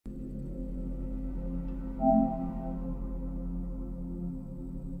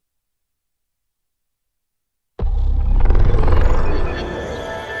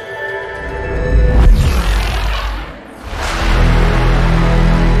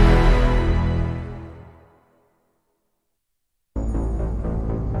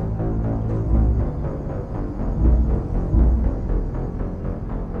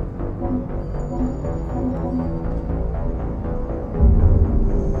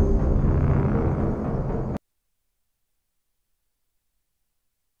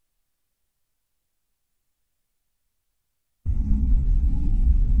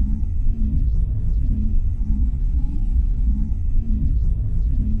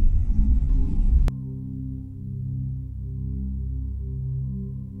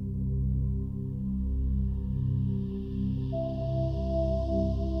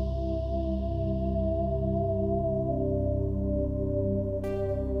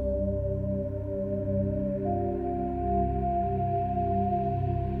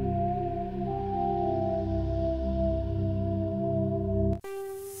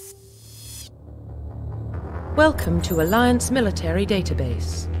Welcome to Alliance Military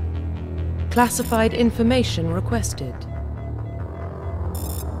Database. Classified information requested.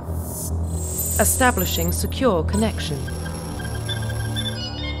 Establishing secure connection.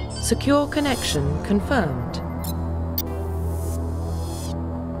 Secure connection confirmed.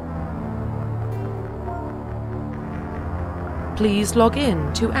 Please log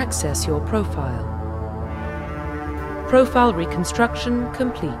in to access your profile. Profile reconstruction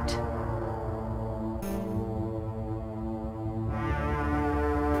complete.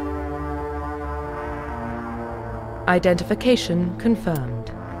 Identification confirmed.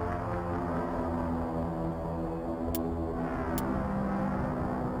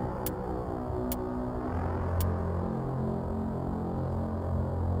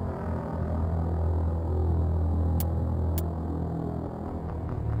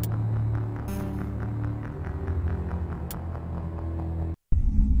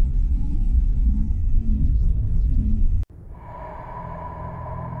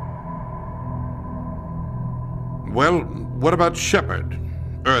 Well, what about Shepard?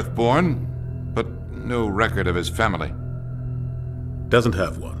 Earthborn, but no record of his family. Doesn't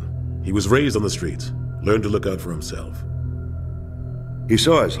have one. He was raised on the streets, learned to look out for himself. He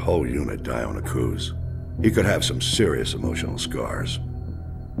saw his whole unit die on a cruise. He could have some serious emotional scars.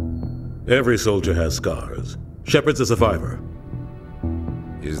 Every soldier has scars. Shepard's a survivor.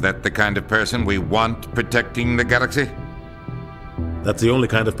 Is that the kind of person we want protecting the galaxy? That's the only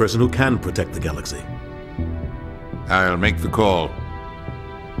kind of person who can protect the galaxy. I'll make the call.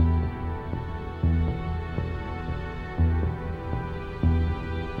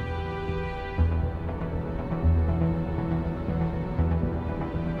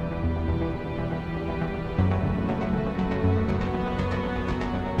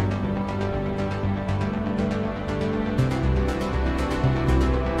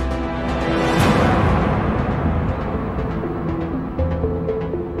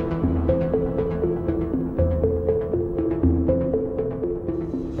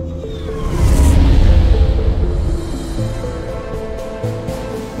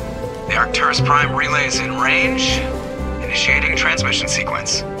 Prime relay is in range. Initiating transmission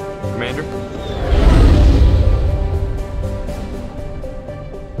sequence. Commander?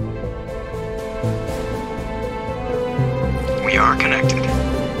 We are connected.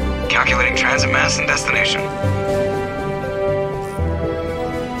 Calculating transit mass and destination.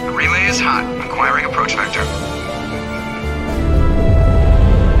 The relay is hot. Acquiring approach vector.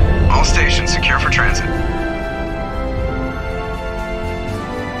 All stations secure for transit.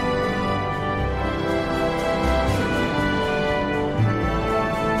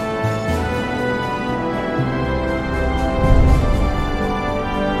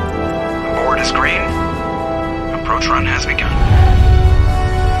 Green. Approach run has begun.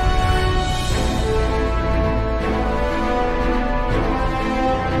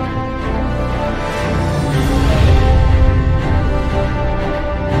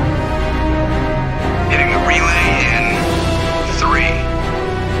 Hitting the relay in 3,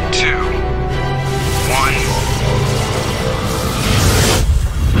 2,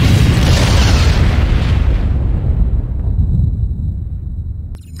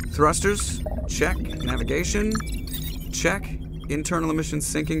 1. Thrusters. Check. Navigation. Check. Internal emissions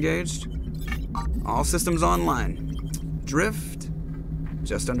sync engaged. All systems online. Drift.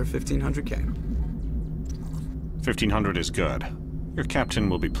 Just under 1,500K. 1,500 is good. Your captain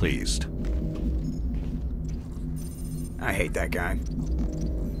will be pleased. I hate that guy.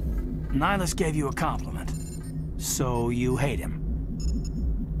 Nihilus gave you a compliment. So you hate him.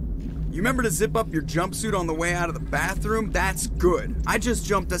 You remember to zip up your jumpsuit on the way out of the bathroom? That's good. I just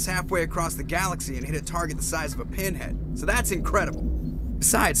jumped us halfway across the galaxy and hit a target the size of a pinhead. So that's incredible.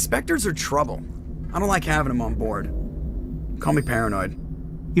 Besides, Spectres are trouble. I don't like having them on board. Call me paranoid.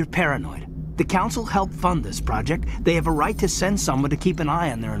 You're paranoid. The Council helped fund this project. They have a right to send someone to keep an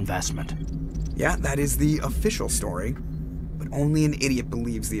eye on their investment. Yeah, that is the official story. But only an idiot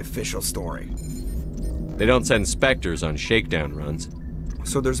believes the official story. They don't send Spectres on shakedown runs.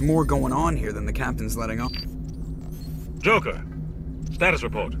 So there's more going on here than the captain's letting on. Joker, status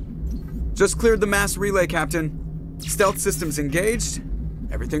report. Just cleared the mass relay, Captain. Stealth systems engaged.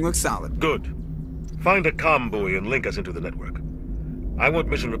 Everything looks solid. Good. Find a comm buoy and link us into the network. I want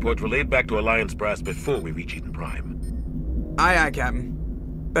mission reports relayed back to Alliance Brass before we reach Eden Prime. Aye, aye, Captain.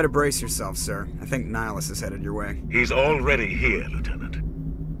 Better brace yourself, sir. I think Nihilus is headed your way. He's already here, Lieutenant.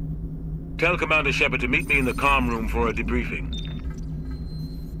 Tell Commander Shepard to meet me in the comm room for a debriefing.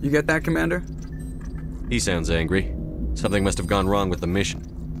 You get that, Commander? He sounds angry. Something must have gone wrong with the mission.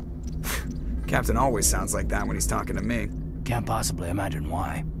 Captain always sounds like that when he's talking to me. Can't possibly imagine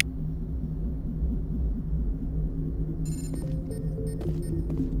why.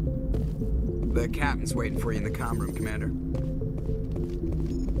 The captain's waiting for you in the comm room, Commander.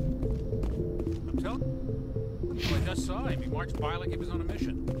 I'm telling you, I just saw him. He marched by like he was on a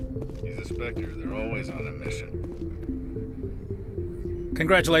mission. He's a Spectre. They're always on a mission.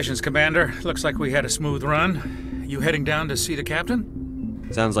 Congratulations, Commander. Looks like we had a smooth run. You heading down to see the captain?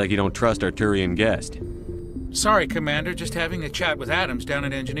 Sounds like you don't trust our Turian guest. Sorry, Commander. Just having a chat with Adams down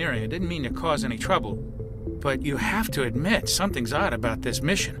at engineering. I didn't mean to cause any trouble. But you have to admit, something's odd about this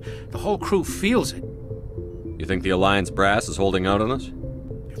mission. The whole crew feels it. You think the Alliance brass is holding out on us?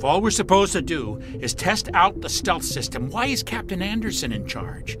 If all we're supposed to do is test out the stealth system, why is Captain Anderson in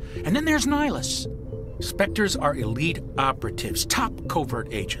charge? And then there's Nihilus. Spectres are elite operatives, top covert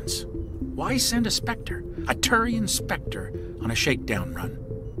agents. Why send a Spectre, a Turian Spectre, on a shakedown run?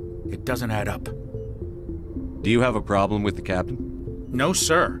 It doesn't add up. Do you have a problem with the captain? No,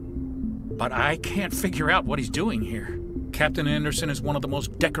 sir. But I can't figure out what he's doing here. Captain Anderson is one of the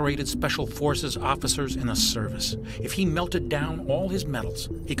most decorated Special Forces officers in the service. If he melted down all his medals,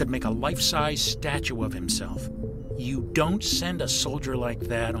 he could make a life-size statue of himself. You don't send a soldier like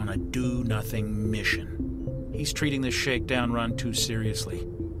that on a do-nothing mission. He's treating this shakedown run too seriously.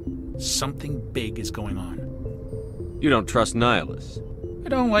 Something big is going on. You don't trust Nihilus? I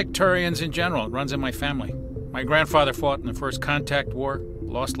don't like Turians in general. It runs in my family. My grandfather fought in the First Contact War.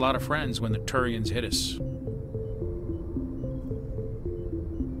 Lost a lot of friends when the Turians hit us.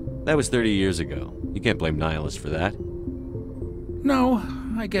 That was 30 years ago. You can't blame Nihilus for that. No,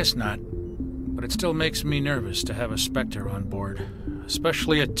 I guess not. But it still makes me nervous to have a Spectre on board.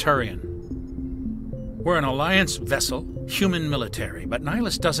 Especially a Turian. We're an Alliance vessel, human military, but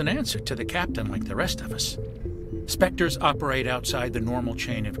Nihilus doesn't answer to the captain like the rest of us. Spectres operate outside the normal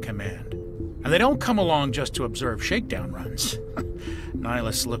chain of command. And they don't come along just to observe shakedown runs.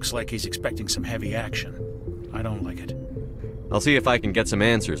 Nihilus looks like he's expecting some heavy action. I don't like it. I'll see if I can get some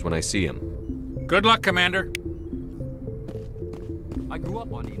answers when I see him. Good luck, Commander. I grew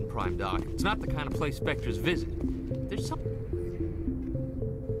up on Eden Prime, Doc. It's not the kind of place Spectres visit. There's some...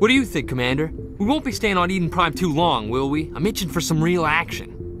 What do you think, Commander? We won't be staying on Eden Prime too long, will we? I'm itching for some real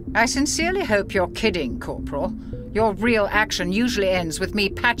action. I sincerely hope you're kidding, Corporal. Your real action usually ends with me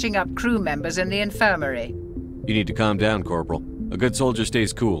patching up crew members in the infirmary. You need to calm down, Corporal. A good soldier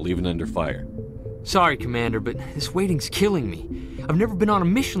stays cool, even under fire. Sorry, Commander, but this waiting's killing me. I've never been on a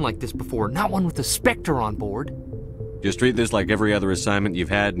mission like this before, not one with a Spectre on board. Just treat this like every other assignment you've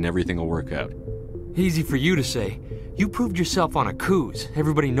had and everything will work out. Easy for you to say. You proved yourself on a cruise.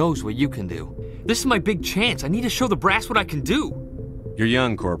 Everybody knows what you can do. This is my big chance. I need to show the brass what I can do. You're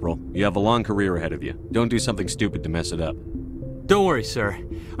young, Corporal. You have a long career ahead of you. Don't do something stupid to mess it up. Don't worry, sir.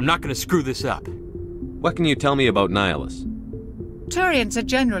 I'm not going to screw this up. What can you tell me about Nihilus? Turians are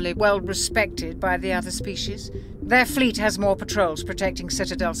generally well respected by the other species. Their fleet has more patrols protecting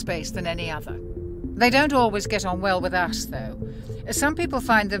Citadel space than any other. They don't always get on well with us, though. Some people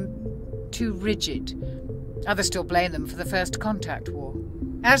find them too rigid. Others still blame them for the First Contact War.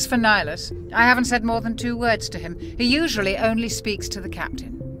 As for Nihilus, I haven't said more than 2 words to him. He usually only speaks to the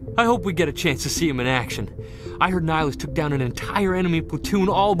captain. I hope we get a chance to see him in action. I heard Nihilus took down an entire enemy platoon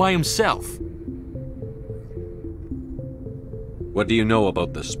all by himself. What do you know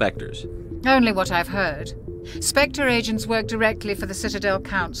about the Spectres? Only what I've heard. Spectre agents work directly for the Citadel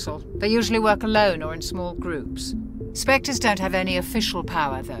Council. They usually work alone or in small groups. Spectres don't have any official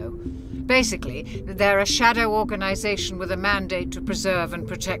power, though. Basically, they're a shadow organization with a mandate to preserve and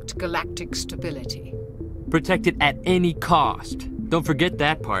protect galactic stability. Protect it at any cost. Don't forget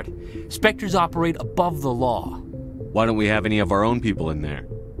that part. Spectres operate above the law. Why don't we have any of our own people in there?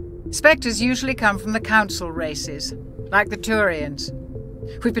 Spectres usually come from the Council races, like the Turians.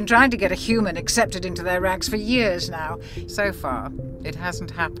 We've been trying to get a human accepted into their ranks for years now. So far, it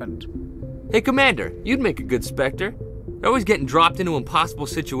hasn't happened. Hey, Commander, you'd make a good Spectre. They're always getting dropped into impossible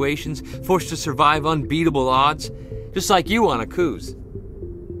situations, forced to survive unbeatable odds, just like you on a cruise.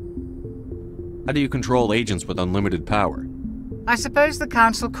 How do you control agents with unlimited power? I suppose the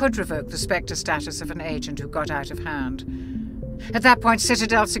Council could revoke the Spectre status of an agent who got out of hand. At that point,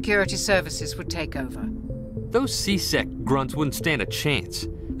 Citadel Security Services would take over. Those C-Sec grunts wouldn't stand a chance.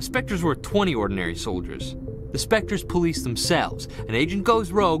 The Spectres were 20 ordinary soldiers. The Spectres police themselves. An agent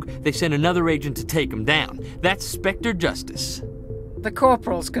goes rogue, they send another agent to take him down. That's Spectre justice. The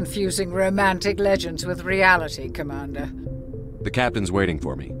Corporal's confusing romantic legends with reality, Commander. The captain's waiting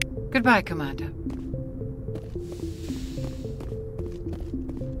for me. Goodbye, Commander.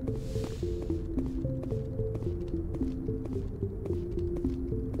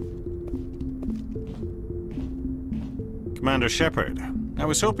 Commander Shepard, I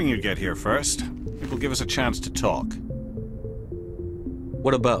was hoping you'd get here first. It will give us a chance to talk.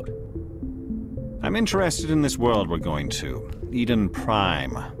 What about? I'm interested in this world we're going to, Eden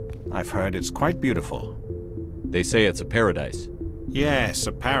Prime. I've heard it's quite beautiful. They say it's a paradise. Yes,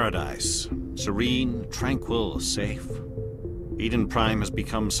 a paradise. Serene, tranquil, safe. Eden Prime has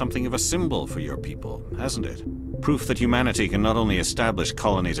become something of a symbol for your people, hasn't it? Proof that humanity can not only establish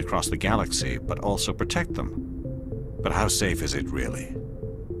colonies across the galaxy, but also protect them. But how safe is it, really?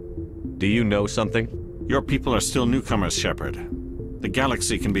 Do you know something? Your people are still newcomers, Shepard. The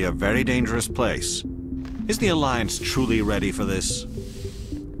galaxy can be a very dangerous place. Is the Alliance truly ready for this?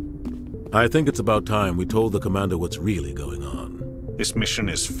 I think it's about time we told the Commander what's really going on. This mission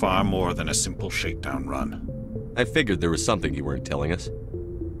is far more than a simple shakedown run. I figured there was something you weren't telling us.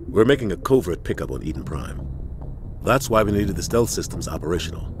 We're making a covert pickup on Eden Prime. That's why we needed the stealth systems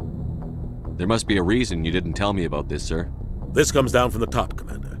operational. There must be a reason you didn't tell me about this, sir. This comes down from the top,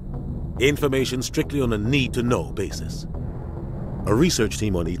 Commander. Information strictly on a need-to-know basis. A research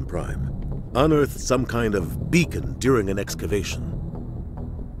team on Eden Prime unearthed some kind of beacon during an excavation.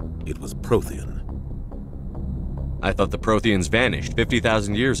 It was Prothean. I thought the Protheans vanished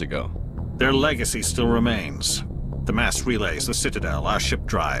 50,000 years ago. Their legacy still remains. The mass relays, the Citadel, our ship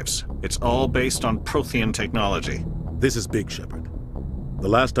drives. It's all based on Prothean technology. This is big, Shepard. The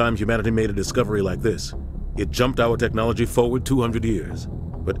last time humanity made a discovery like this, it jumped our technology forward 200 years.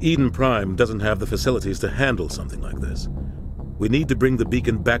 But Eden Prime doesn't have the facilities to handle something like this. We need to bring the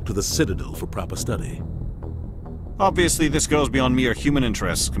beacon back to the Citadel for proper study. Obviously, this goes beyond mere human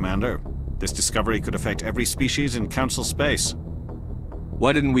interests, Commander. This discovery could affect every species in Council space.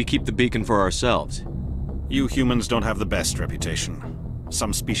 Why didn't we keep the beacon for ourselves? You humans don't have the best reputation.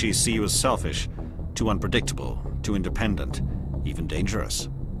 Some species see you as selfish, too unpredictable, too independent, even dangerous.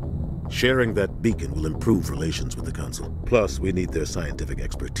 Sharing that beacon will improve relations with the Council. Plus, we need their scientific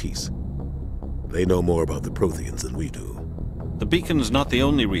expertise. They know more about the Protheans than we do. The beacon's not the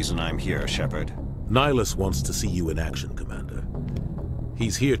only reason I'm here, Shepard. Nihilus wants to see you in action, Commander.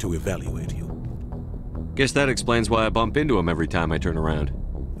 He's here to evaluate you. Guess that explains why I bump into him every time I turn around.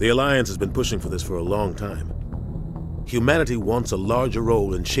 The Alliance has been pushing for this for a long time. Humanity wants a larger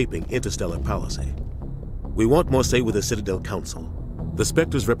role in shaping interstellar policy. We want more say with the Citadel Council. The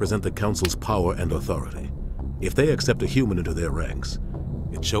Spectres represent the Council's power and authority. If they accept a human into their ranks,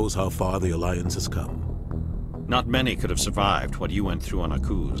 it shows how far the Alliance has come. Not many could have survived what you went through on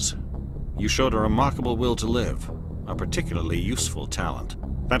Akuz. You showed a remarkable will to live, a particularly useful talent.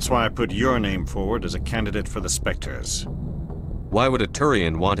 That's why I put your name forward as a candidate for the Spectres. Why would a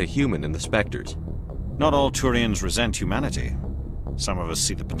Turian want a human in the Spectres? Not all Turians resent humanity. Some of us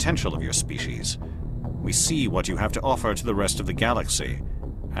see the potential of your species. We see what you have to offer to the rest of the galaxy,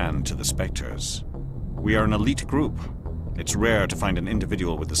 and to the Spectres. We are an elite group. It's rare to find an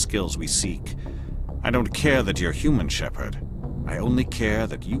individual with the skills we seek. I don't care that you're human, Shepard. I only care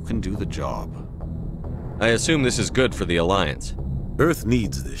that you can do the job. I assume this is good for the Alliance. Earth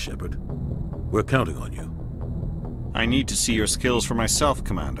needs this, Shepard. We're counting on you. I need to see your skills for myself,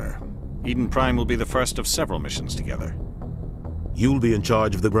 Commander. Eden Prime will be the first of several missions together. You'll be in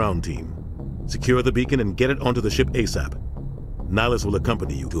charge of the ground team. Secure the beacon and get it onto the ship ASAP. Nihilus will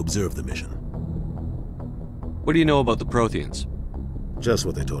accompany you to observe the mission. What do you know about the Protheans? Just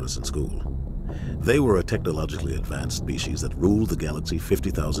what they taught us in school. They were a technologically advanced species that ruled the galaxy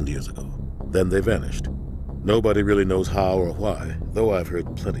 50,000 years ago. Then they vanished. Nobody really knows how or why, though I've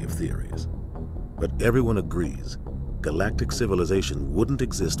heard plenty of theories. But everyone agrees, galactic civilization wouldn't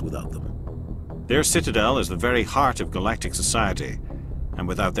exist without them. Their citadel is the very heart of galactic society, and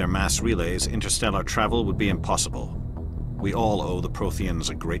without their mass relays, interstellar travel would be impossible. We all owe the Protheans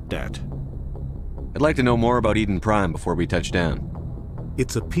a great debt. I'd like to know more about Eden Prime before we touch down.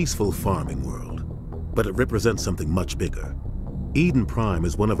 It's a peaceful farming world, but it represents something much bigger. Eden Prime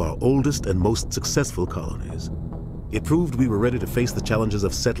is one of our oldest and most successful colonies. It proved we were ready to face the challenges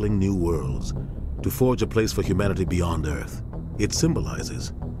of settling new worlds, to forge a place for humanity beyond Earth. It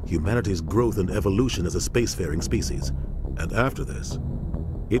symbolizes humanity's growth and evolution as a spacefaring species. And after this,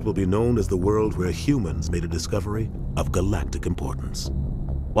 it will be known as the world where humans made a discovery of galactic importance.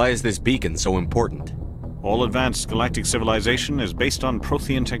 Why is this beacon so important? All advanced galactic civilization is based on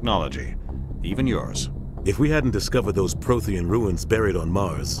Prothean technology, even yours. If we hadn't discovered those Prothean ruins buried on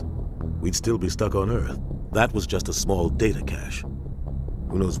Mars, we'd still be stuck on Earth. That was just a small data cache.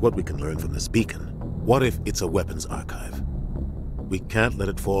 Who knows what we can learn from this beacon? What if it's a weapons archive? We can't let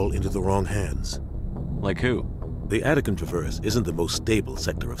it fall into the wrong hands. Like who? The Attican Traverse isn't the most stable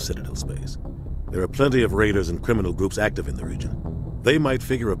sector of Citadel space. There are plenty of raiders and criminal groups active in the region. They might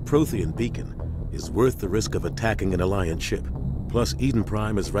figure a Prothean beacon is worth the risk of attacking an Alliance ship. Plus, Eden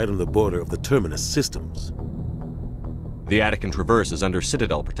Prime is right on the border of the Terminus systems. The Attican Traverse is under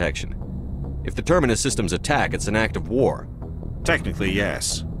Citadel protection. If the Terminus systems attack, it's an act of war. Technically,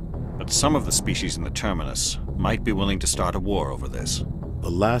 yes. But some of the species in the Terminus might be willing to start a war over this. The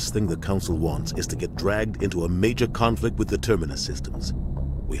last thing the Council wants is to get dragged into a major conflict with the Terminus systems.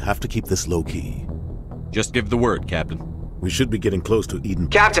 We have to keep this low-key. Just give the word, Captain. We should be getting close to Eden.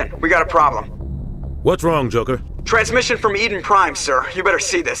 Captain, we got a problem. What's wrong, Joker? Transmission from Eden Prime, sir. You better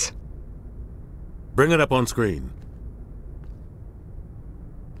see this. Bring it up on screen.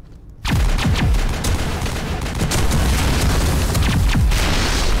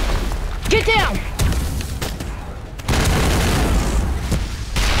 Get down!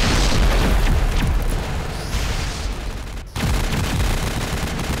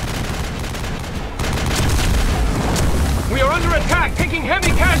 We are under attack, taking heavy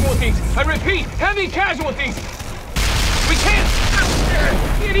casualties. I repeat, heavy casualties. We can't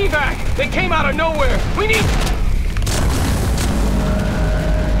get evac. They came out of nowhere. We need...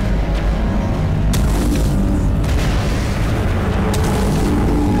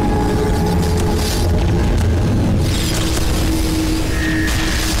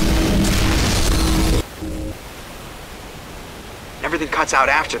 Everything cuts out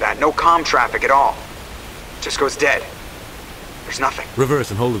after that. No comm traffic at all. Just goes dead. There's nothing. Reverse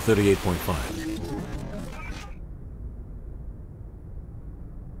and hold at 38.5.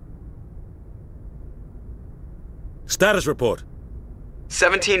 Status report.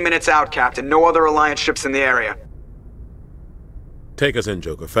 17 minutes out, Captain. No other Alliance ships in the area. Take us in,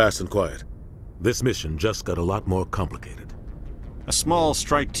 Joker. Fast and quiet. This mission just got a lot more complicated. A small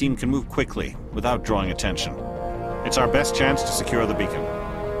strike team can move quickly, without drawing attention. It's our best chance to secure the beacon.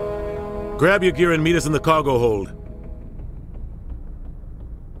 Grab your gear and meet us in the cargo hold.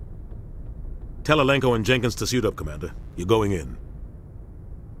 Tell Alenko and Jenkins to suit up, Commander. You're going in.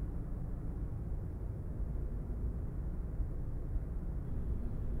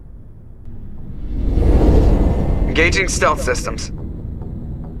 Engaging stealth systems.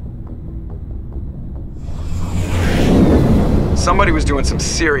 Somebody was doing some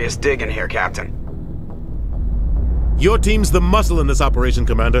serious digging here, Captain. Your team's the muscle in this operation,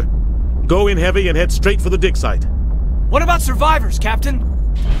 Commander. Go in heavy and head straight for the dig site. What about survivors, Captain?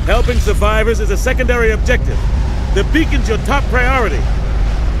 Helping survivors is a secondary objective. The beacon's your top priority.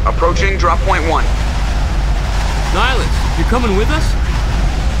 Approaching drop point 1. Nihilus, you coming with us?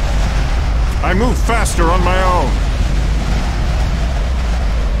 I move faster on my own.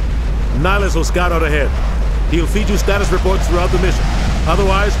 Nihilus will scout out ahead. He'll feed you status reports throughout the mission.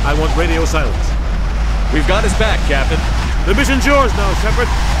 Otherwise, I want radio silence. We've got his back, Captain. The mission's yours now, Shepard.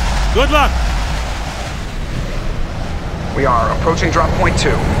 Good luck! We are approaching drop point 2.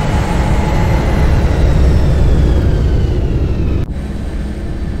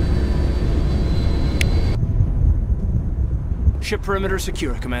 Ship perimeter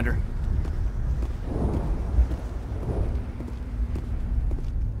secure, Commander.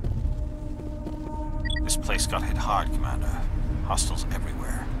 This place got hit hard, Commander. Hostiles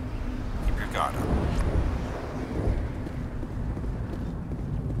everywhere. Keep your guard up.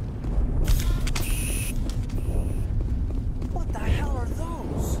 What the hell are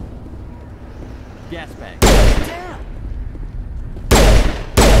those? Gas bag. Damn!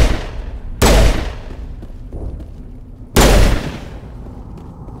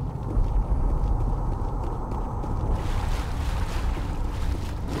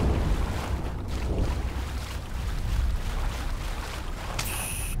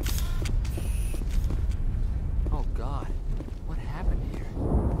 Oh God, what happened here?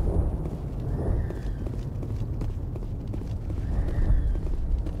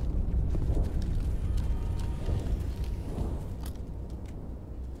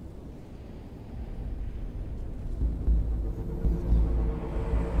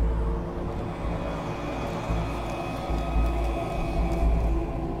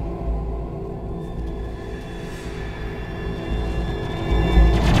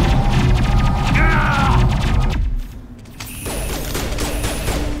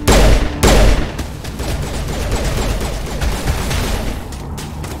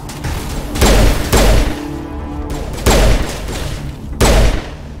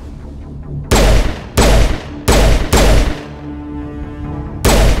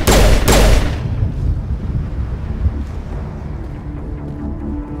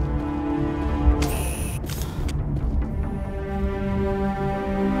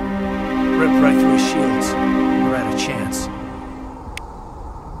 Ripped right through his shields. We're out of chance.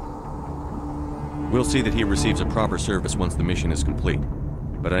 We'll see that he receives a proper service once the mission is complete.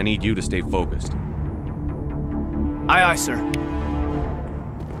 But I need you to stay focused. Aye, aye, sir.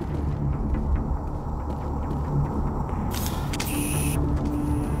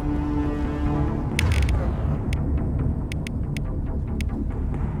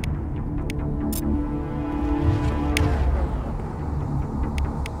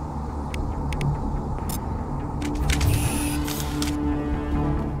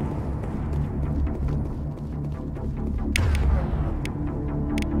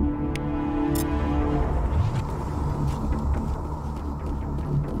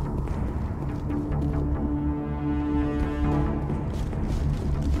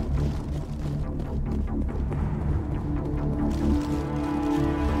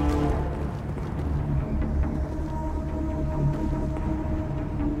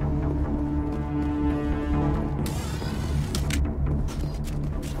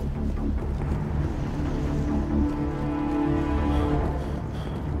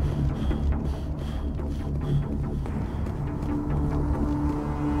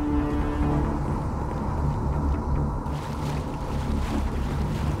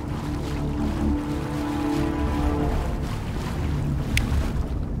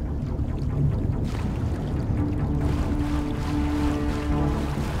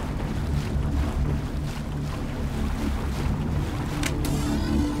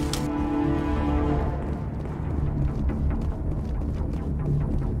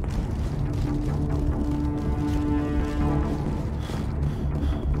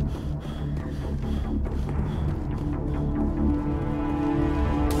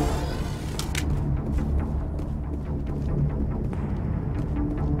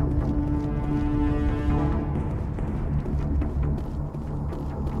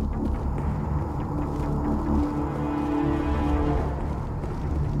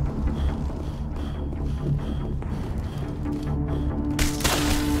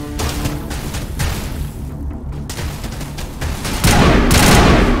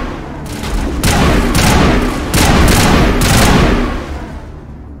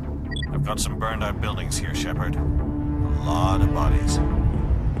 Got some burned out buildings here, Shepard. A lot of bodies.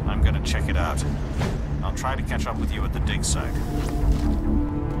 I'm gonna check it out. I'll try to catch up with you at the dig site.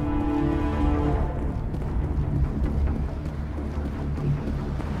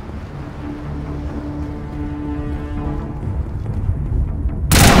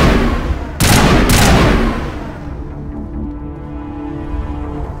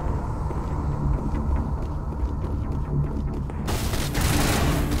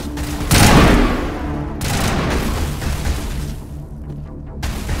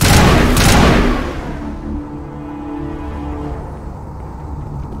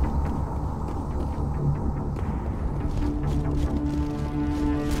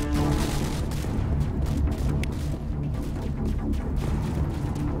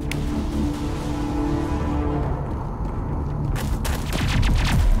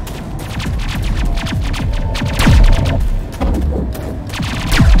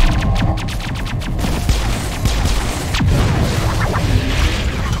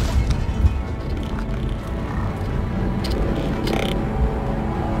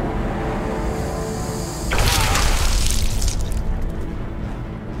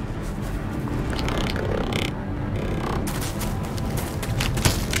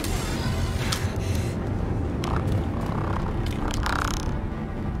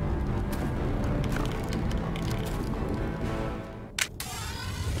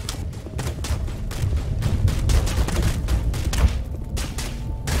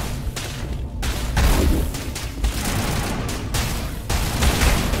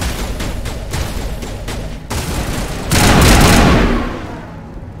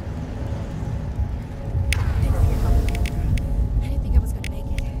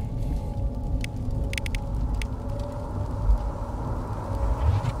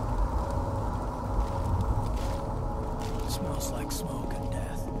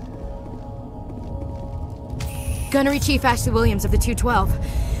 Gunnery Chief Ashley Williams of the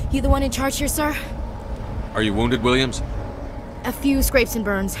 212. You the one in charge here, sir? Are you wounded, Williams? A few scrapes and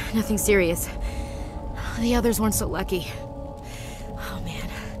burns, nothing serious. The others weren't so lucky. Oh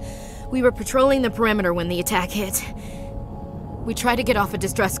man. We were patrolling the perimeter when the attack hit. We tried to get off a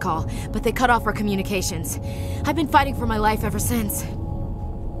distress call, but they cut off our communications. I've been fighting for my life ever since.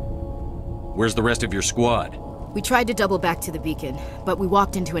 Where's the rest of your squad? We tried to double back to the beacon, but we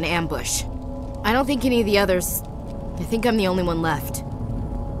walked into an ambush. I don't think any of the others... I think I'm the only one left.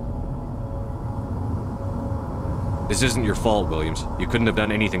 This isn't your fault, Williams. You couldn't have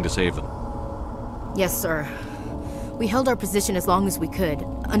done anything to save them. Yes, sir. We held our position as long as we could,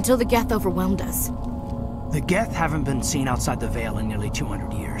 until the Geth overwhelmed us. The Geth haven't been seen outside the Veil in nearly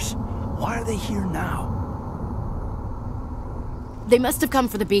 200 years. Why are they here now? They must have come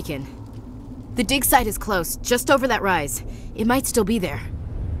for the beacon. The dig site is close, just over that rise. It might still be there.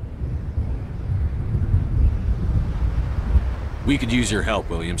 We could use your help,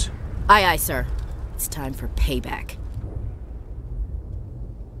 Williams. Aye, aye, sir. It's time for payback.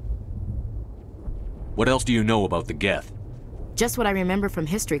 What else do you know about the Geth? Just what I remember from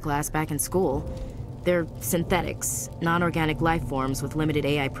history class back in school. They're synthetics, non-organic life forms with limited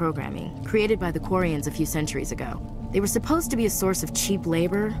AI programming, created by the Quarians a few centuries ago. They were supposed to be a source of cheap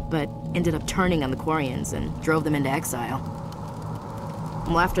labor, but ended up turning on the Quarians and drove them into exile.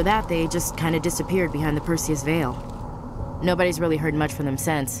 Well, after that, they just kind of disappeared behind the Perseus Veil. Nobody's really heard much from them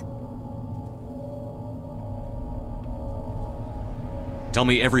since. Tell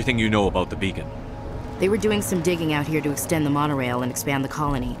me everything you know about the beacon. They were doing some digging out here to extend the monorail and expand the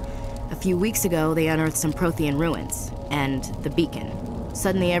colony. A few weeks ago, they unearthed some Prothean ruins, and the beacon.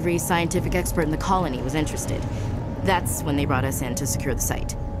 Suddenly, every scientific expert in the colony was interested. That's when they brought us in to secure the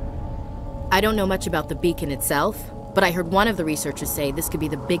site. I don't know much about the beacon itself, but I heard one of the researchers say this could be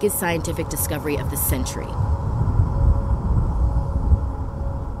the biggest scientific discovery of the century.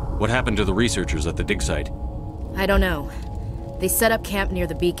 What happened to the researchers at the dig site? I don't know. They set up camp near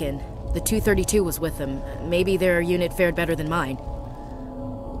the beacon. The 232 was with them. Maybe their unit fared better than mine.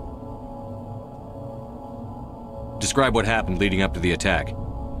 Describe what happened leading up to the attack.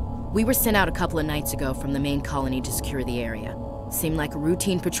 We were sent out a couple of nights ago from the main colony to secure the area. Seemed like a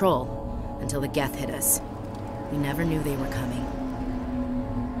routine patrol, until the Geth hit us. We never knew they were coming.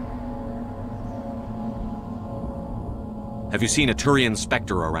 Have you seen a Turian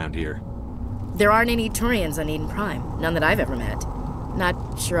Spectre around here? There aren't any Turians on Eden Prime. None that I've ever met.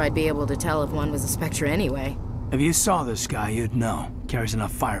 Not sure I'd be able to tell if one was a Spectre anyway. If you saw this guy, you'd know. Carries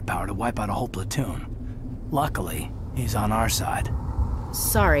enough firepower to wipe out a whole platoon. Luckily, he's on our side.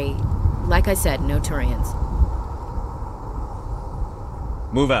 Sorry. Like I said, no Turians.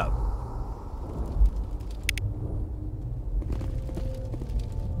 Move out.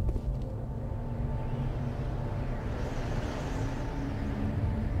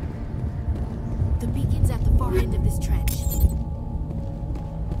 end of this trench.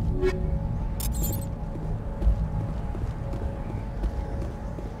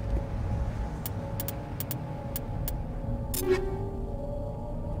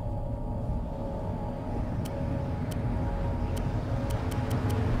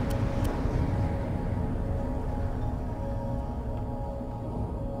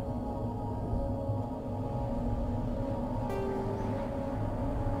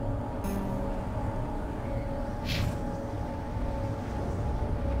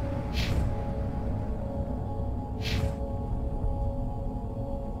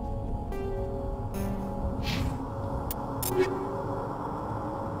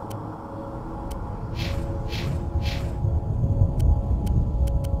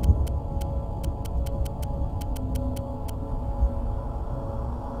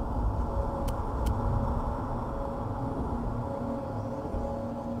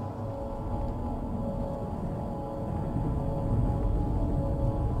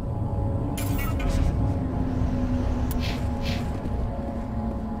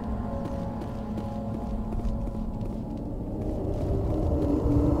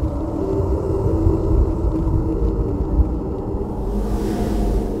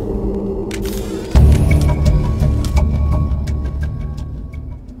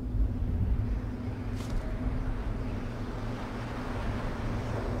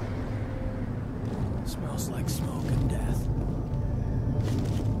 Smells like smoke and death.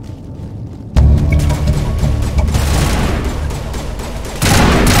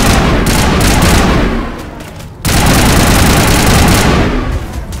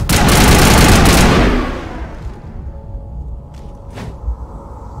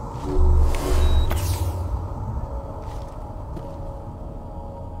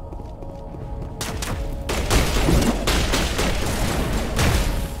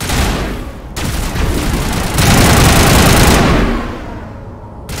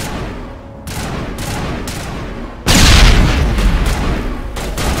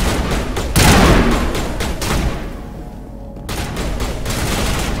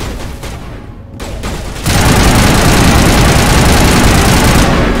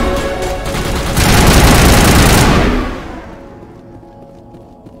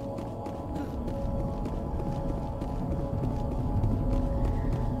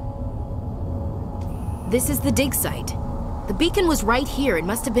 This is the dig site. The beacon was right here. It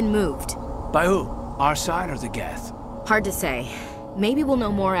must have been moved. By who? Our side or the Geth? Hard to say. Maybe we'll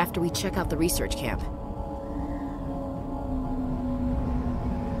know more after we check out the research camp.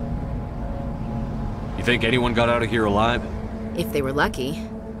 You think anyone got out of here alive? If they were lucky.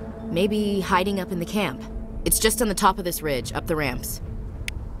 Maybe hiding up in the camp. It's just on the top of this ridge, up the ramps.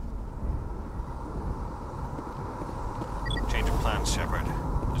 Change of plans, Shepard.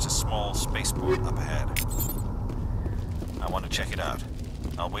 There's a small spaceport up ahead. I want to check it out.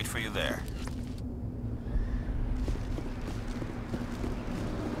 I'll wait for you there.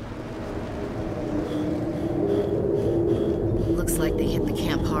 Looks like they hit the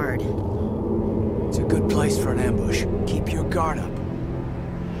camp hard. It's a good place for an ambush. Keep your guard up.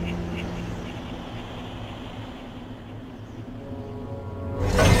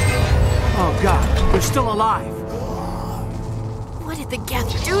 Oh God, they're still alive. What did the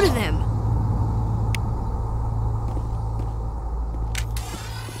Geth do to them?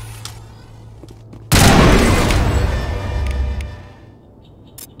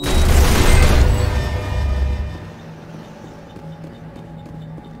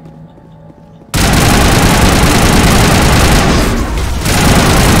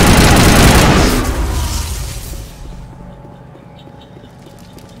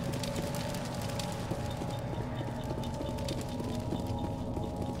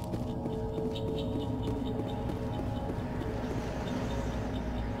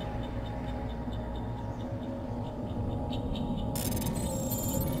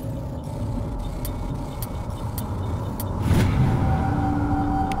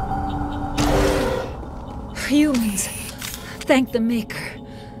 Humans. Thank the Maker.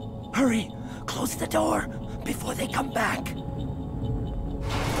 Hurry! Close the door before they come back.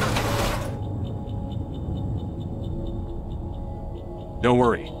 Don't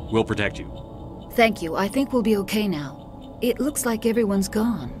worry. We'll protect you. Thank you. I think we'll be okay now. It looks like everyone's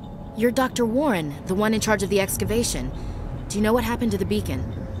gone. You're Dr. Warren, the one in charge of the excavation. Do you know what happened to the beacon?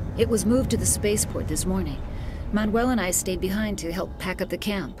 It was moved to the spaceport this morning. Manuel and I stayed behind to help pack up the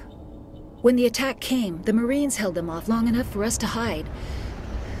camp. When the attack came, the Marines held them off long enough for us to hide.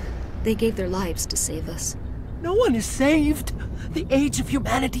 They gave their lives to save us. No one is saved. The age of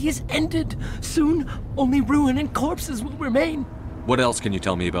humanity is ended. Soon, only ruin and corpses will remain. What else can you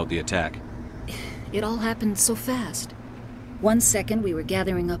tell me about the attack? It all happened so fast. 1 second we were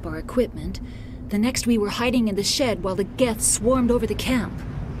gathering up our equipment, the next we were hiding in the shed while the Geth swarmed over the camp.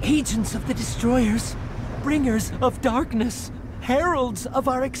 Agents of the Destroyers, bringers of darkness, heralds of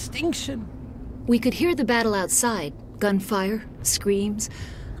our extinction. We could hear the battle outside, gunfire, screams.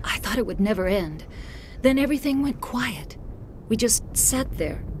 I thought it would never end. Then everything went quiet. We just sat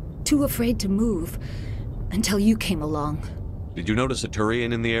there, too afraid to move, until you came along. Did you notice a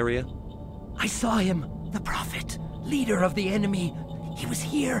Turian in the area? I saw him, the Prophet, leader of the enemy. He was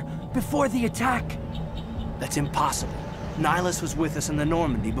here before the attack. That's impossible. Nihilus was with us in the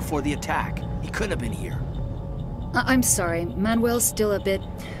Normandy before the attack. He couldn't have been here. I'm sorry, Manuel's still a bit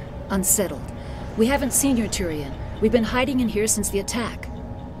unsettled. We haven't seen your Turian. We've been hiding in here since the attack.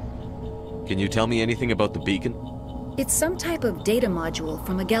 Can you tell me anything about the beacon? It's some type of data module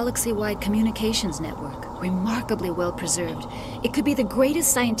from a galaxy-wide communications network, remarkably well preserved. It could be the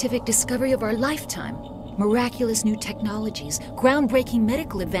greatest scientific discovery of our lifetime. Miraculous new technologies, groundbreaking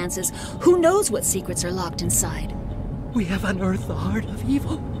medical advances. Who knows what secrets are locked inside? We have unearthed the heart of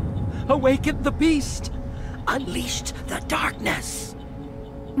evil, awakened the beast, unleashed the darkness.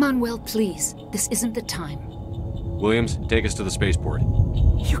 Manuel, please, this isn't the time. Williams, take us to the spaceport.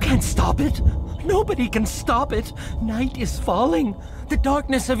 You can't stop it. Nobody can stop it. Night is falling. The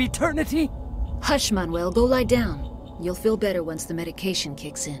darkness of eternity. Hush, Manuel. Go lie down. You'll feel better once the medication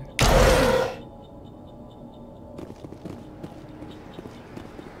kicks in.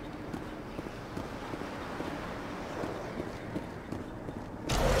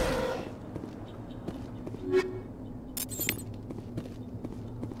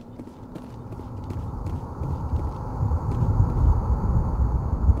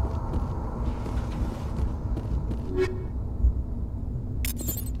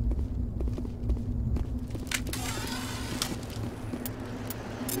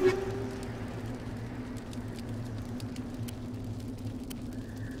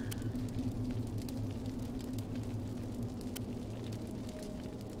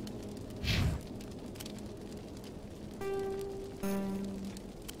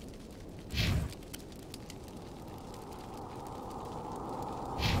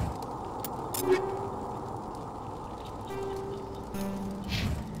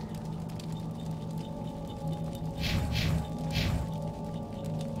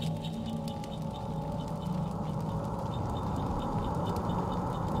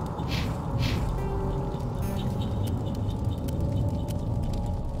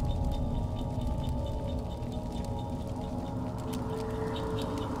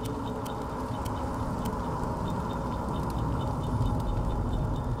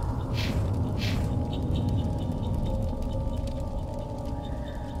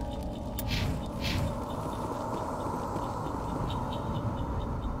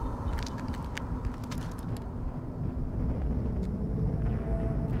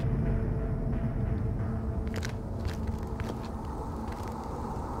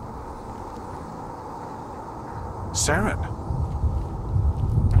 Saren.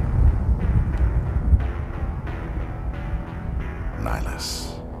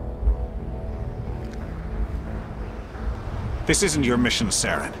 Nihilus. This isn't your mission,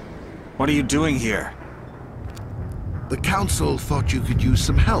 Saren. What are you doing here? The Council thought you could use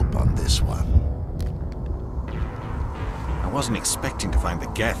some help on this one. I wasn't expecting to find the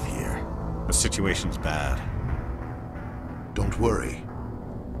Geth here. The situation's bad. Don't worry.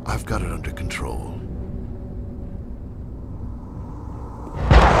 I've got it under control.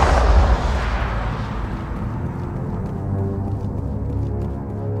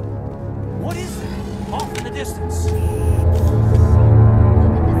 What is it? Off in the distance.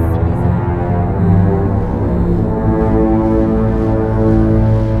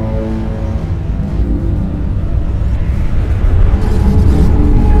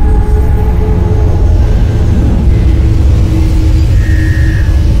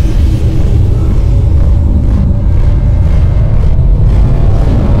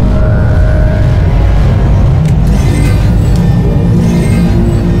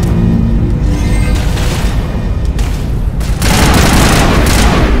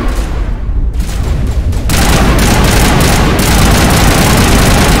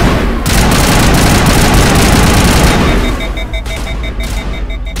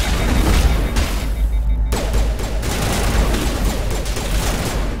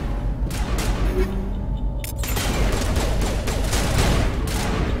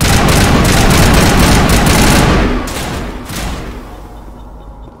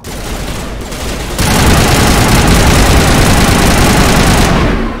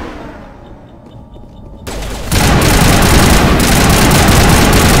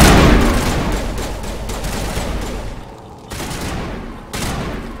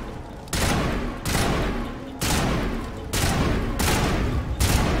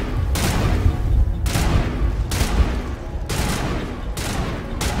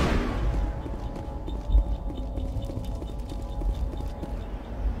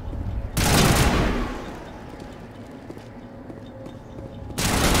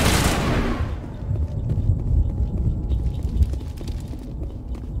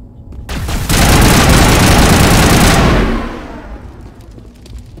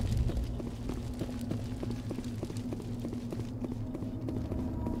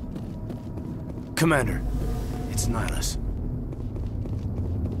 Commander, it's Nihilus.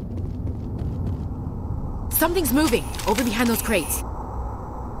 Something's moving over behind those crates.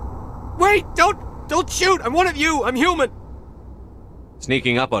 Wait! Don't shoot! I'm one of you! I'm human!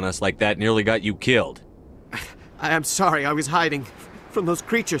 Sneaking up on us like that nearly got you killed. I'm sorry, I was hiding from those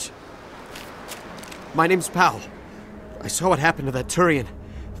creatures. My name's Powell. I saw what happened to that Turian.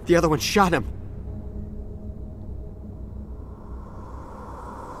 The other one shot him.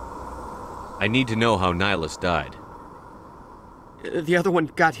 I need to know how Nihilus died. The other one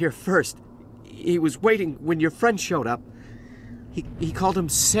got here first. He was waiting when your friend showed up. He called him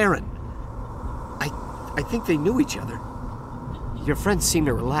Saren. I think they knew each other. Your friend seemed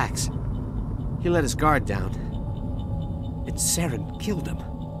to relax. He let his guard down. And Saren killed him.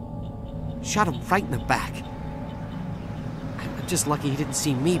 Shot him right in the back. I'm just lucky he didn't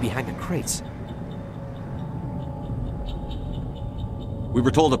see me behind the crates. We were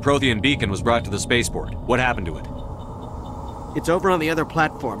told a Prothean beacon was brought to the spaceport. What happened to it? It's over on the other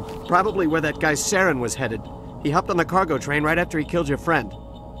platform. Probably where that guy Saren was headed. He hopped on the cargo train right after he killed your friend.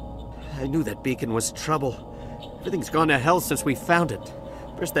 I knew that beacon was trouble. Everything's gone to hell since we found it.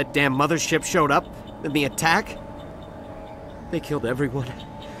 First that damn mothership showed up, then the attack. They killed everyone.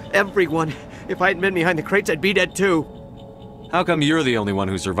 Everyone. If I hadn't been behind the crates, I'd be dead too. How come you're the only one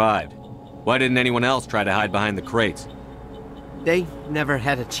who survived? Why didn't anyone else try to hide behind the crates? They never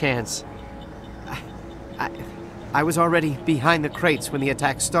had a chance. I was already behind the crates when the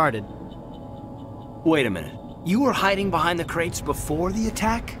attack started. Wait a minute. You were hiding behind the crates before the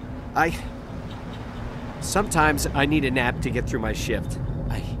attack? Sometimes I need a nap to get through my shift.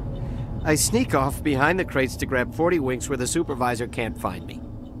 I sneak off behind the crates to grab 40 winks where the supervisor can't find me.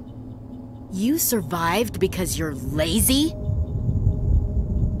 You survived because you're lazy?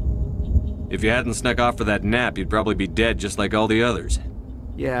 If you hadn't snuck off for that nap, you'd probably be dead just like all the others.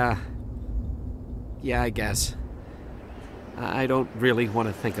 Yeah, I guess. I don't really want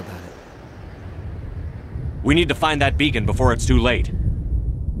to think about it. We need to find that beacon before it's too late.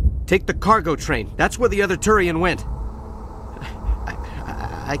 Take the cargo train. That's where the other Turian went.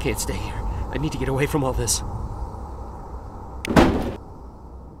 I can't stay here. I need to get away from all this.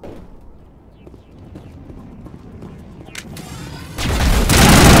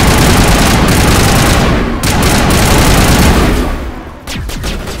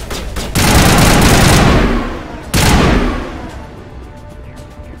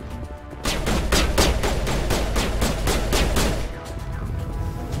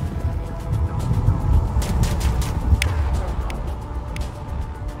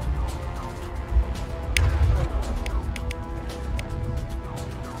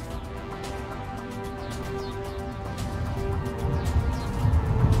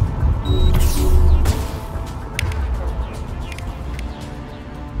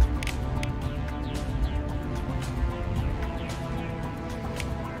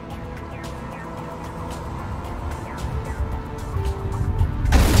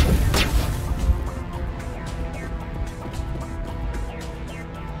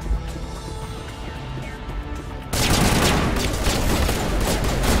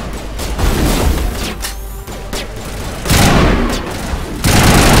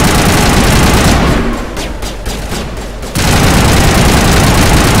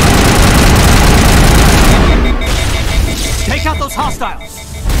 Hostiles!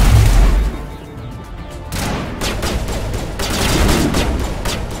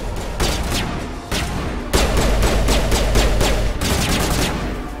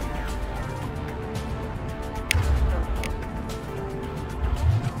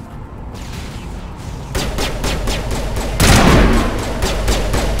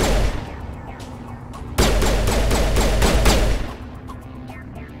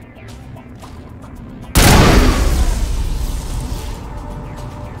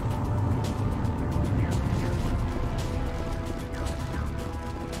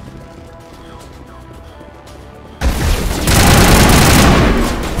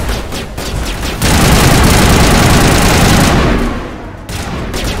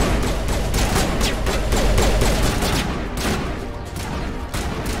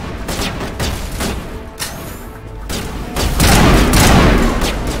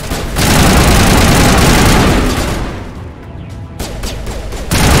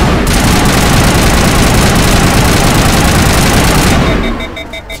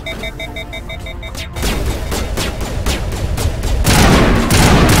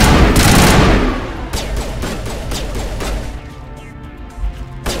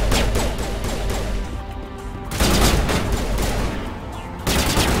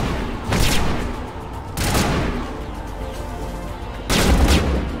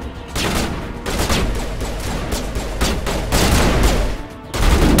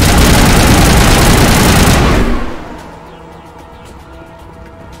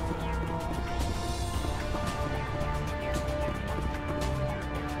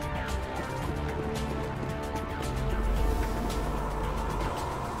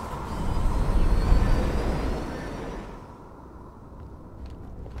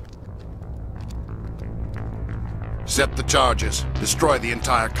 Set the charges. Destroy the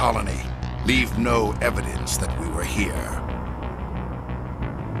entire colony. Leave no evidence that we were here.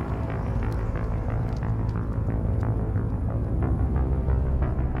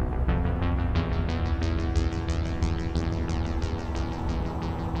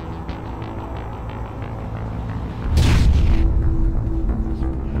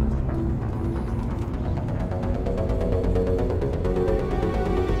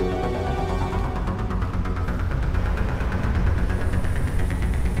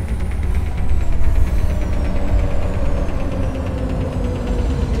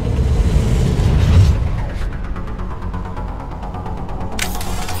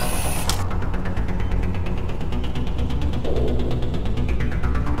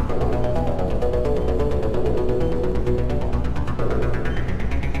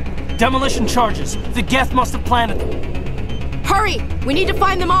 Demolition charges. The Geth must have planted them. Hurry! We need to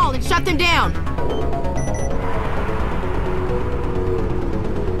find them all and shut them down!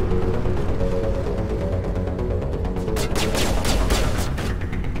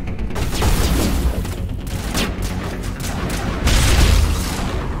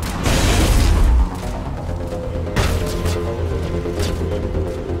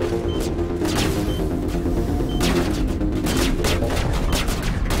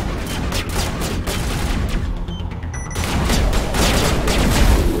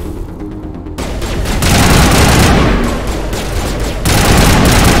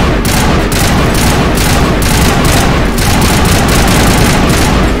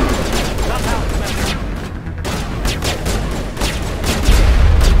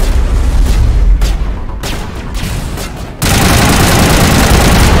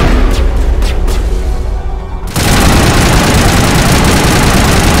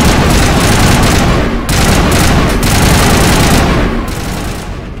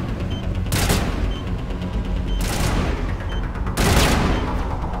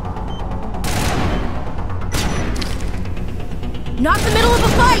 Not the middle of a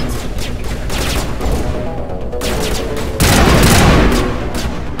fight!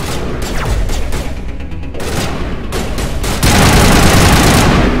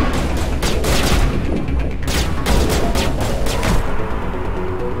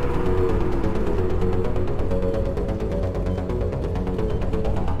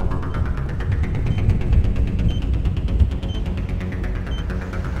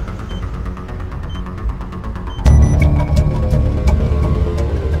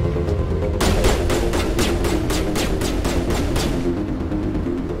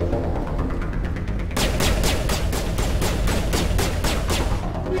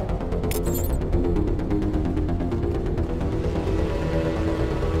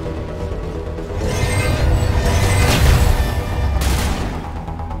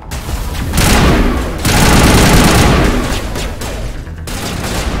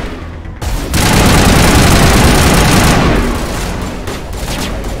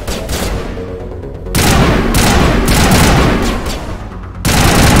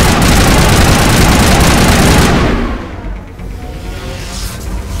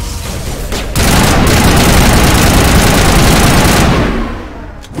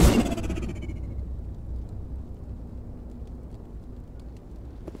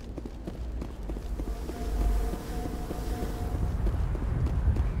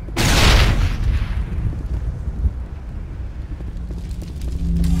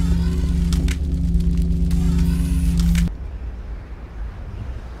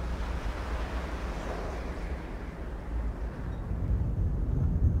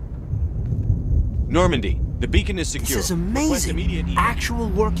 Normandy, the beacon is secure. This is amazing. Actual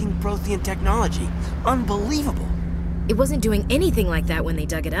working Prothean technology. Unbelievable. It wasn't doing anything like that when they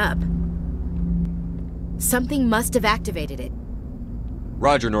dug it up. Something must have activated it.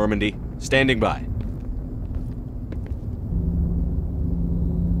 Roger, Normandy. Standing by.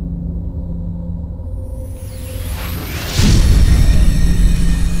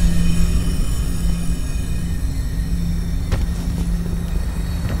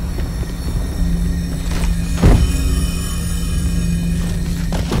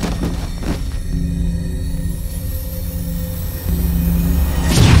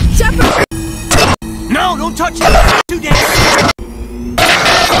 No, don't touch it! Too dangerous!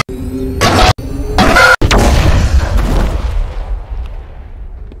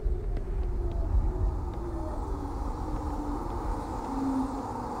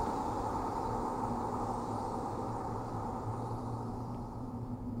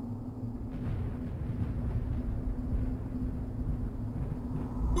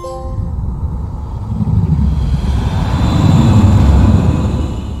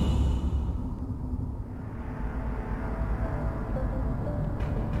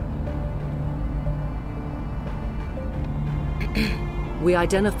 We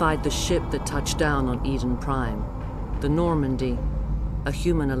identified the ship that touched down on Eden Prime. The Normandy, a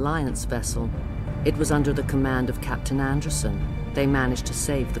human alliance vessel. It was under the command of Captain Anderson. They managed to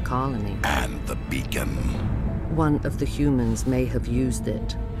save the colony. And the beacon. One of the humans may have used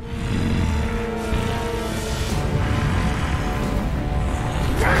it.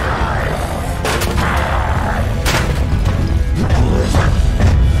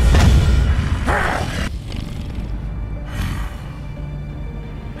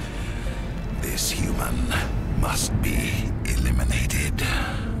 This human must be eliminated.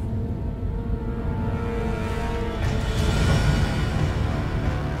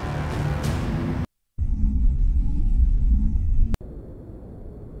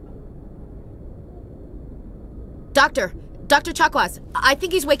 Dr. Chakwas, I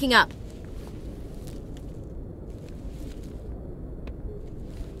think he's waking up.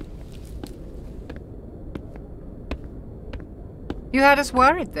 You had us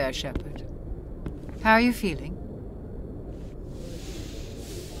worried there, Shepard. How are you feeling?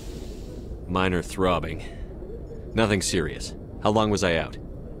 Minor throbbing. Nothing serious. How long was I out?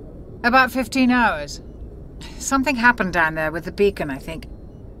 About 15 hours. Something happened down there with the beacon, I think.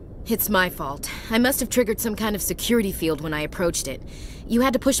 It's my fault. I must have triggered some kind of security field when I approached it. You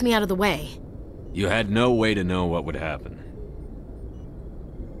had to push me out of the way. You had no way to know what would happen.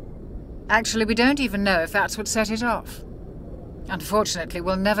 Actually, we don't even know if that's what set it off. Unfortunately,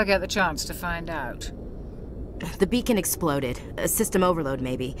 we'll never get the chance to find out. The beacon exploded. A system overload,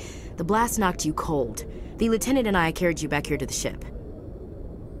 maybe. The blast knocked you cold. The lieutenant and I carried you back here to the ship.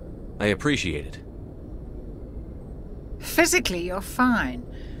 I appreciate it. Physically, you're fine.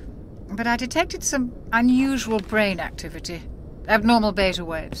 But I detected some unusual brain activity. Abnormal beta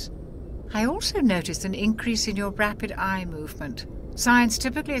waves. I also noticed an increase in your rapid eye movement. Signs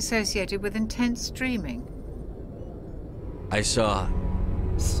typically associated with intense dreaming. I saw...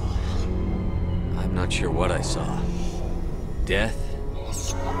 I'm not sure what I saw. Death?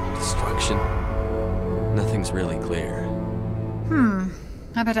 Destruction? Nothing's really clear.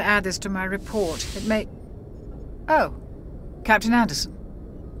 I better add this to my report. It may... Oh, Captain Anderson.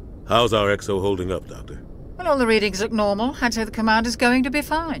 How's our XO holding up, Doctor? Well, all the readings look normal. I'd say the commander's going to be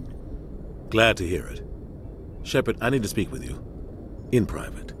fine. Glad to hear it. Shepard, I need to speak with you. In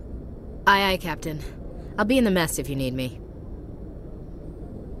private. Aye, Captain. I'll be in the mess if you need me.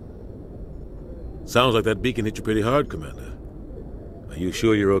 Sounds like that beacon hit you pretty hard, Commander. Are you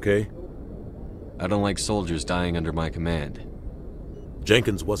sure you're okay? I don't like soldiers dying under my command.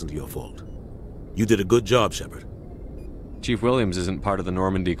 Jenkins wasn't your fault. You did a good job, Shepard. Chief Williams isn't part of the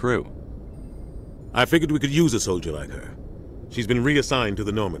Normandy crew. I figured we could use a soldier like her. She's been reassigned to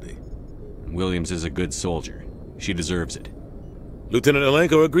the Normandy. Williams is a good soldier. She deserves it. Lieutenant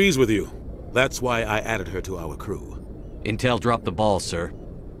Alenko agrees with you. That's why I added her to our crew. Intel dropped the ball, sir.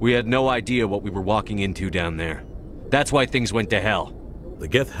 We had no idea what we were walking into down there. That's why things went to hell. The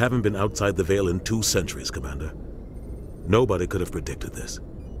Geth haven't been outside the Veil in 2 centuries, Commander. Nobody could have predicted this.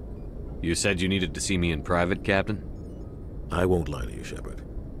 You said you needed to see me in private, Captain? I won't lie to you, Shepard.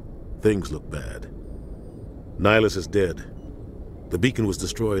 Things look bad. Nihilus is dead. The beacon was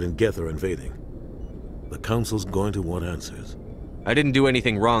destroyed and Geth are invading. The Council's going to want answers. I didn't do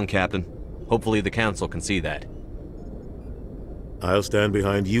anything wrong, Captain. Hopefully the Council can see that. I'll stand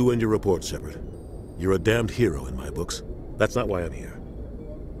behind you and your report, Shepard. You're a damned hero in my books. That's not why I'm here.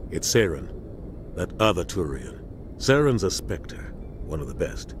 It's Saren, that other Turian. Saren's a Spectre, one of the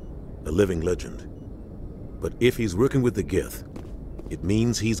best. A living legend. But if he's working with the Geth, it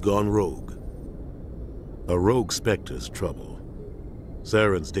means he's gone rogue. A rogue Spectre's trouble.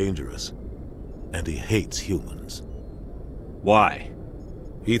 Saren's dangerous, and he hates humans. Why?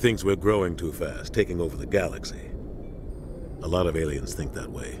 He thinks we're growing too fast, taking over the galaxy. A lot of aliens think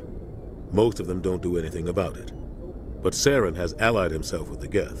that way. Most of them don't do anything about it. But Saren has allied himself with the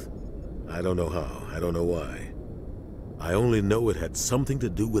Geth. I don't know how, I don't know why. I only know it had something to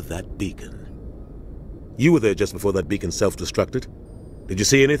do with that beacon. You were there just before that beacon self-destructed. Did you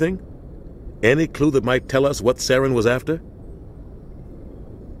see anything? Any clue that might tell us what Saren was after?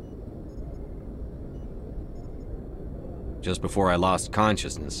 Just before I lost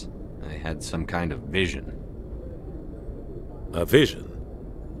consciousness, I had some kind of vision. A vision?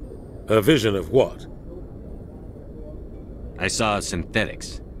 A vision of what? I saw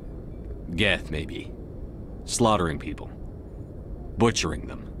synthetics. Geth, maybe. Slaughtering people. Butchering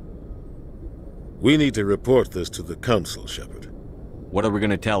them. We need to report this to the Council, Shepard. What are we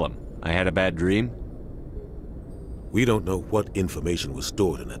gonna tell them? I had a bad dream? We don't know what information was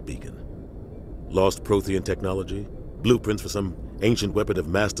stored in that beacon. Lost Prothean technology? Blueprints for some ancient weapon of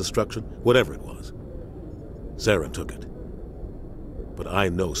mass destruction? Whatever it was. Saren took it. But I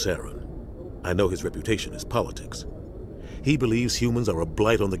know Saren. I know his reputation is politics. He believes humans are a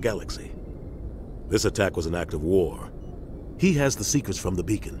blight on the galaxy. This attack was an act of war. He has the secrets from the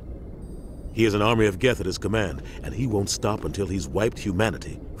beacon. He has an army of Geth at his command, and he won't stop until he's wiped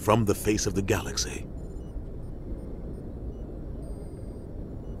humanity from the face of the galaxy.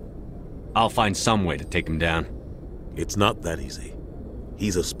 I'll find some way to take him down. It's not that easy.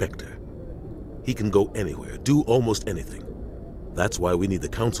 He's a Spectre. He can go anywhere, do almost anything. That's why we need the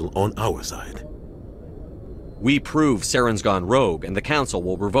Council on our side. We prove Saren's gone rogue, and the Council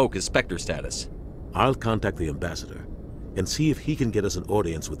will revoke his Spectre status. I'll contact the Ambassador and see if he can get us an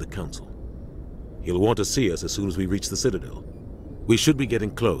audience with the Council. He'll want to see us as soon as we reach the Citadel. We should be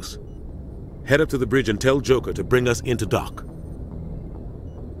getting close. Head up to the bridge and tell Joker to bring us into dock.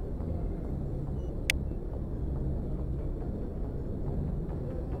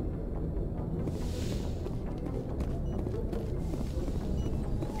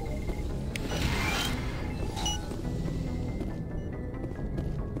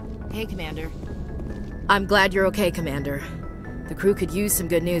 Hey, Commander. I'm glad you're okay, Commander. The crew could use some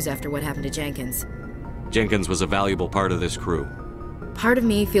good news after what happened to Jenkins. Jenkins was a valuable part of this crew. Part of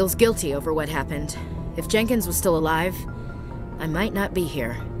me feels guilty over what happened. If Jenkins was still alive, I might not be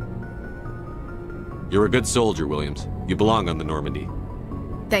here. You're a good soldier, Williams. You belong on the Normandy.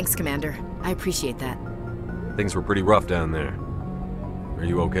 Thanks, Commander. I appreciate that. Things were pretty rough down there. Are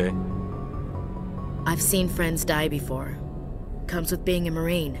you okay? I've seen friends die before. Comes with being a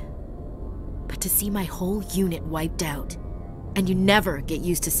Marine. But to see my whole unit wiped out, and you never get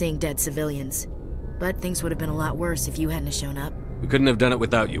used to seeing dead civilians. But things would have been a lot worse if you hadn't shown up. We couldn't have done it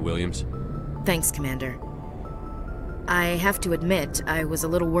without you, Williams. Thanks, Commander. I have to admit, I was a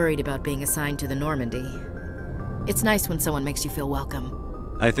little worried about being assigned to the Normandy. It's nice when someone makes you feel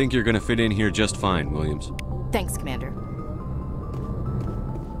welcome. I think you're gonna fit in here just fine, Williams. Thanks, Commander.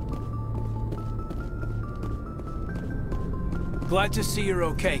 Glad to see you're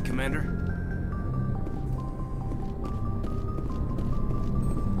okay, Commander.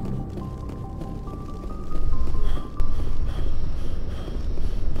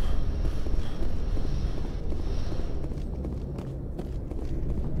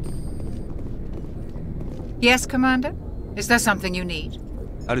 Yes, Commander? Is there something you need?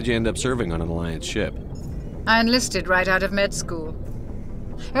 How did you end up serving on an Alliance ship? I enlisted right out of med school.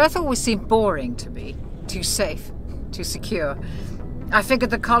 Earth always seemed boring to me. Too safe, too secure. I figured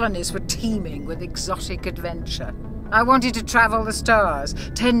the colonies were teeming with exotic adventure. I wanted to travel the stars,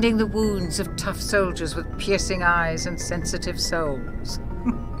 tending the wounds of tough soldiers with piercing eyes and sensitive souls.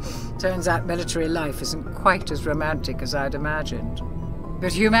 Turns out military life isn't quite as romantic as I'd imagined.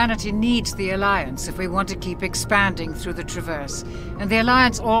 But humanity needs the Alliance if we want to keep expanding through the Traverse, and the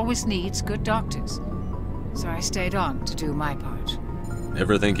Alliance always needs good doctors. So I stayed on to do my part.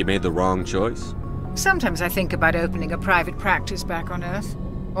 Ever think you made the wrong choice? Sometimes I think about opening a private practice back on Earth,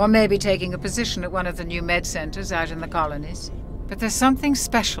 or maybe taking a position at one of the new med centers out in the colonies. But there's something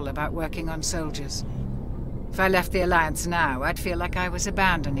special about working on soldiers. If I left the Alliance now, I'd feel like I was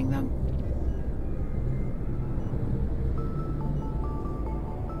abandoning them.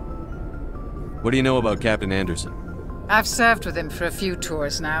 What do you know about Captain Anderson? I've served with him for a few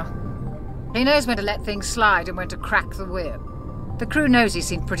tours now. He knows when to let things slide and when to crack the whip. The crew knows he's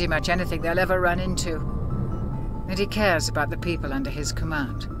seen pretty much anything they'll ever run into. And he cares about the people under his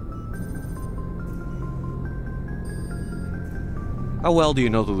command. How well do you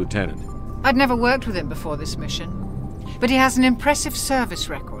know the Lieutenant? I'd never worked with him before this mission. But he has an impressive service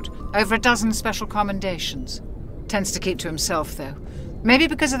record, over a dozen special commendations. Tends to keep to himself, though. Maybe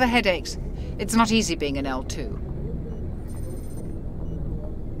because of the headaches. It's not easy being an L2.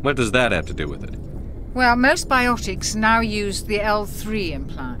 What does that have to do with it? Well, most biotics now use the L3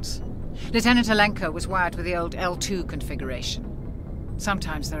 implants. Lieutenant Alenko was wired with the old L2 configuration.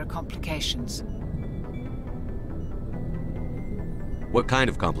 Sometimes there are complications. What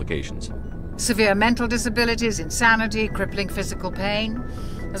kind of complications? Severe mental disabilities, insanity, crippling physical pain.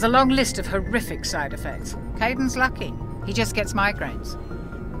 There's a long list of horrific side effects. Caden's lucky. He just gets migraines.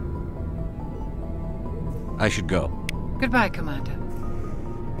 I should go. Goodbye, Commander.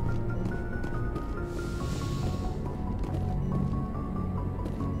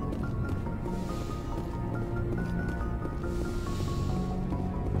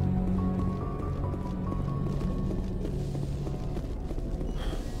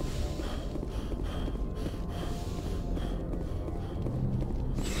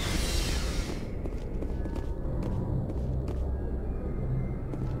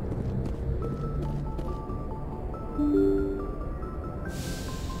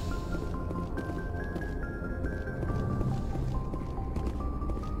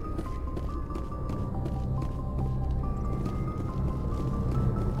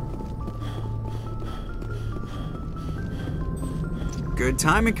 Good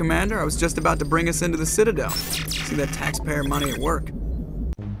timing, Commander. I was just about to bring us into the Citadel. See that taxpayer money at work.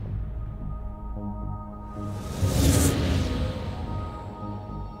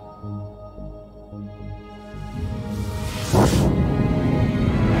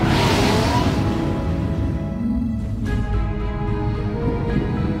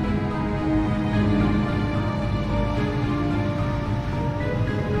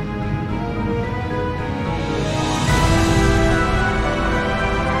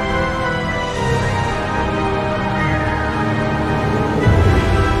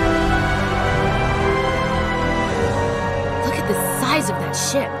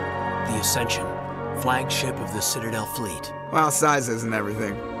 Flagship of the Citadel fleet. Well, size isn't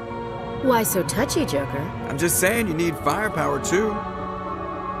everything. Why so touchy, Joker? I'm just saying you need firepower too.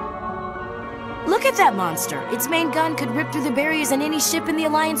 Look at that monster. Its main gun could rip through the barriers in any ship in the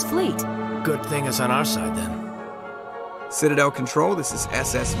Alliance fleet. Good thing it's on our side then. Citadel Control, this is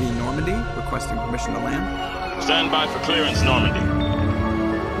SSV Normandy, requesting permission to land. Stand by for clearance, Normandy.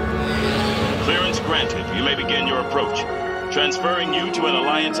 Clearance granted. You may begin your approach. Transferring you to an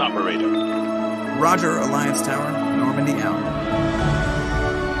Alliance operator. Roger, Alliance Tower. Normandy out.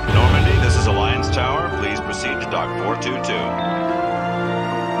 Normandy, this is Alliance Tower. Please proceed to Dock 422.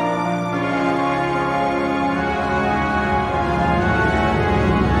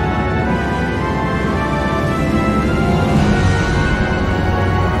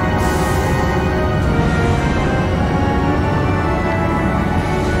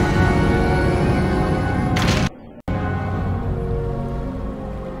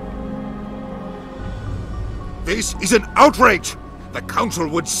 This is an outrage! The Council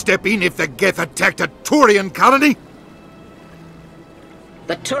would step in if the Geth attacked a Turian colony?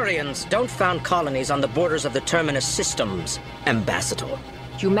 The Turians don't found colonies on the borders of the Terminus systems, Ambassador.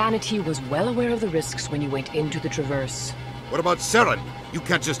 Humanity was well aware of the risks when you went into the Traverse. What about Saren? You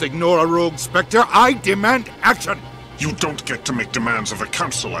can't just ignore a rogue Spectre. I demand action! You don't get to make demands of the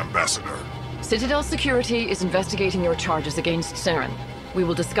Council, Ambassador. Citadel Security is investigating your charges against Saren. We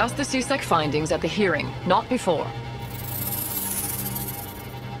will discuss the CSEC findings at the hearing, not before.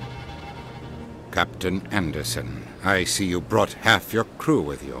 Captain Anderson, I see you brought half your crew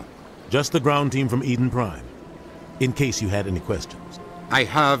with you. Just the ground team from Eden Prime, in case you had any questions. I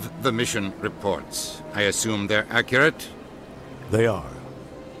have the mission reports. I assume they're accurate? They are.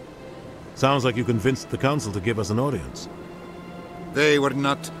 Sounds like you convinced the Council to give us an audience. They were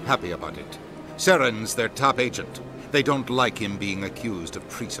not happy about it. Saren's their top agent. They don't like him being accused of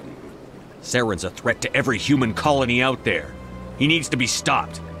treason. Saren's a threat to every human colony out there. He needs to be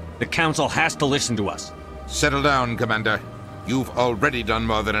stopped. The Council has to listen to us. Settle down, Commander. You've already done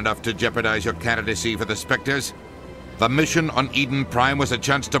more than enough to jeopardize your candidacy for the Spectres. The mission on Eden Prime was a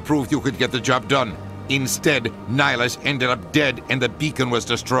chance to prove you could get the job done. Instead, Nihilus ended up dead and the beacon was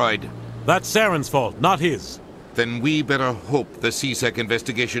destroyed. That's Saren's fault, not his. Then we better hope the CSEC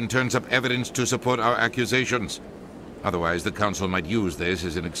investigation turns up evidence to support our accusations. Otherwise, the Council might use this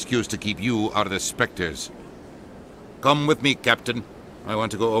as an excuse to keep you out of the Spectres. Come with me, Captain. I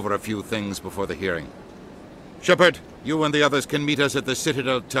want to go over a few things before the hearing. Shepard, you and the others can meet us at the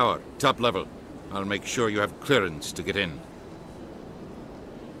Citadel Tower, top level. I'll make sure you have clearance to get in.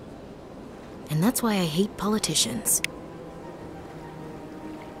 And that's why I hate politicians.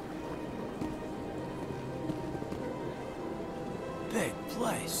 Big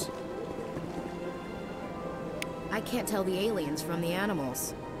place. I can't tell the aliens from the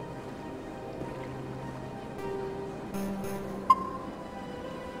animals.